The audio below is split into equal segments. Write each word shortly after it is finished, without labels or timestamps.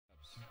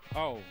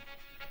Oh.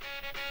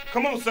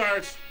 Come on,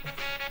 Serge.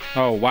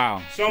 Oh,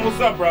 wow. Show him what's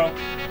up, bro.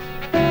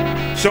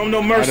 Show him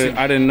no mercy.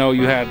 I didn't know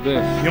you had this. You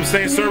know what I'm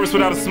saying? Service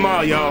without a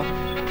smile, y'all.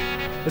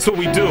 That's what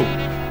we do.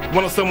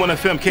 107.1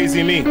 FM,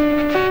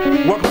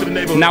 KZME. Welcome to the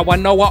neighborhood. Now I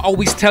know I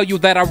always tell you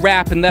that I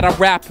rap and that I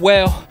rap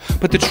well,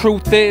 but the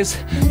truth is,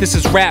 this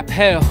is rap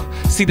hell.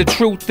 See, the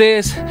truth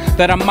is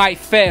that I might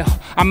fail,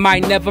 I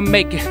might never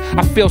make it.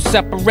 I feel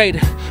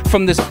separated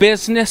from this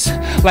business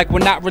like we're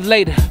not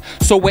related.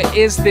 So what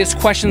is this?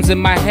 Questions in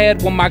my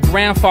head when my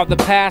grandfather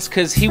passed,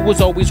 cause he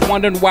was always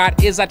wondering why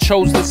it is I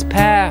chose this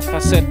path. I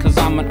said, cause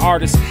I'm an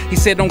artist. He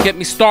said, don't get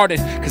me started,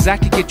 cause I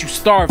could get you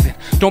starving.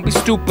 Don't be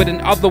stupid, in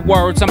other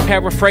words, I'm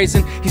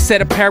paraphrasing. He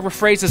said a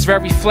paraphrase is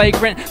very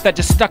flagrant, that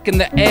just stuck in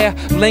the air,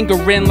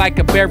 lingering like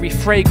a berry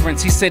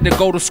fragrance. He said to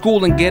go to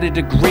school and get a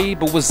degree,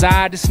 but was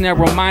I just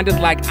narrow-minded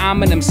like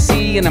I'm an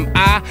MC, and am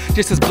I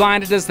just as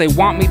blinded as they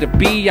want me to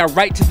be? I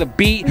write to the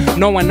beat,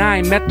 knowing I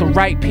ain't met the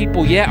right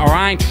people yet, or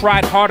I ain't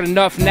tried hard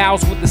enough.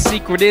 Now's what the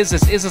secret is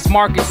this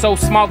market so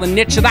small and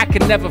niche that I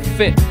can never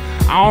fit.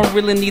 I don't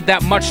really need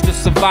that much to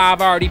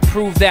survive. I already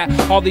proved that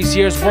all these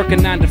years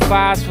working 9 to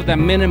 5s for that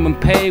minimum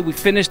pay. We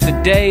finished the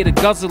day to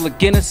guzzle a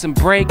Guinness and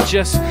break,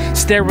 just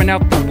staring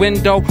out the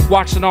window,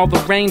 watching all the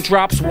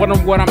raindrops,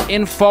 wondering what I'm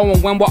in for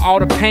and when will all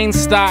the pain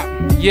stop.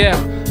 Yeah,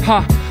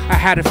 I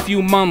had a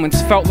few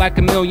moments, felt like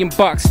 $1 million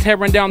bucks,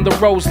 tearing down the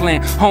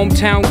Roseland.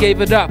 Hometown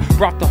gave it up,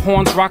 brought the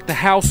horns, rocked the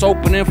house,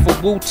 opening for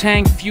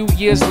Wu-Tang. Few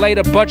years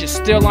later, budget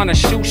still on a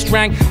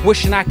shoestring,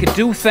 wishing I could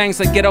do things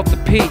like get out the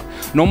P.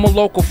 No more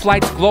local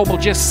flights, global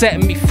just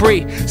setting me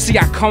free. See,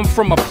 I come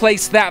from a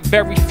place that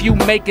very few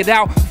make it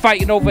out,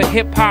 fighting over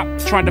hip-hop,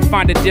 trying to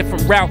find a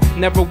different route.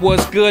 Never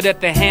was good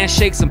at the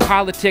handshakes and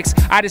politics.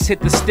 I just hit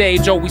the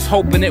stage, always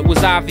hoping it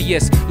was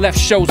obvious. Left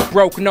shows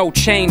broke, no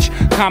change,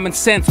 common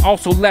sense.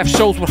 Also left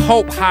shows with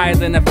hope, higher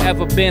than I've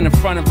ever been, in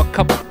front of a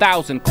couple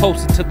thousand,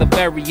 closer to the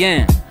very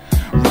end.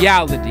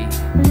 Reality,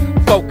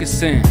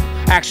 focusing,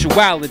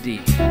 actuality,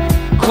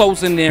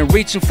 closing in,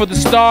 reaching for the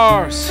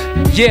stars.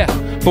 Yeah,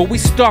 but we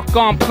stuck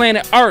on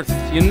planet Earth,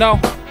 you know?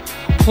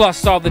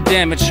 Plus all the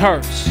damage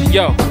hurts.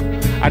 Yo,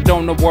 I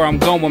don't know where I'm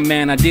going,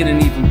 man. I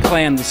didn't even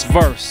plan this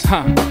verse,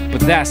 but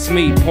that's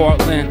me,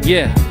 Portland.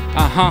 Yeah,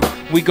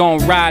 we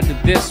gon' ride to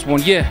this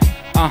one. Yeah,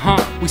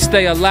 we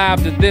stay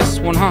alive to this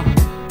one,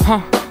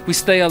 we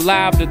stay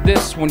alive to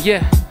this one,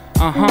 yeah.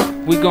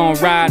 We gon'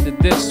 ride to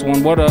this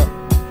one. What up?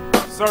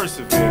 Serge,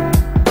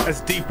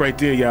 that's deep right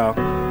there, y'all.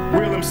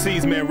 Real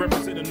MCs, man,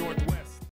 representing the North.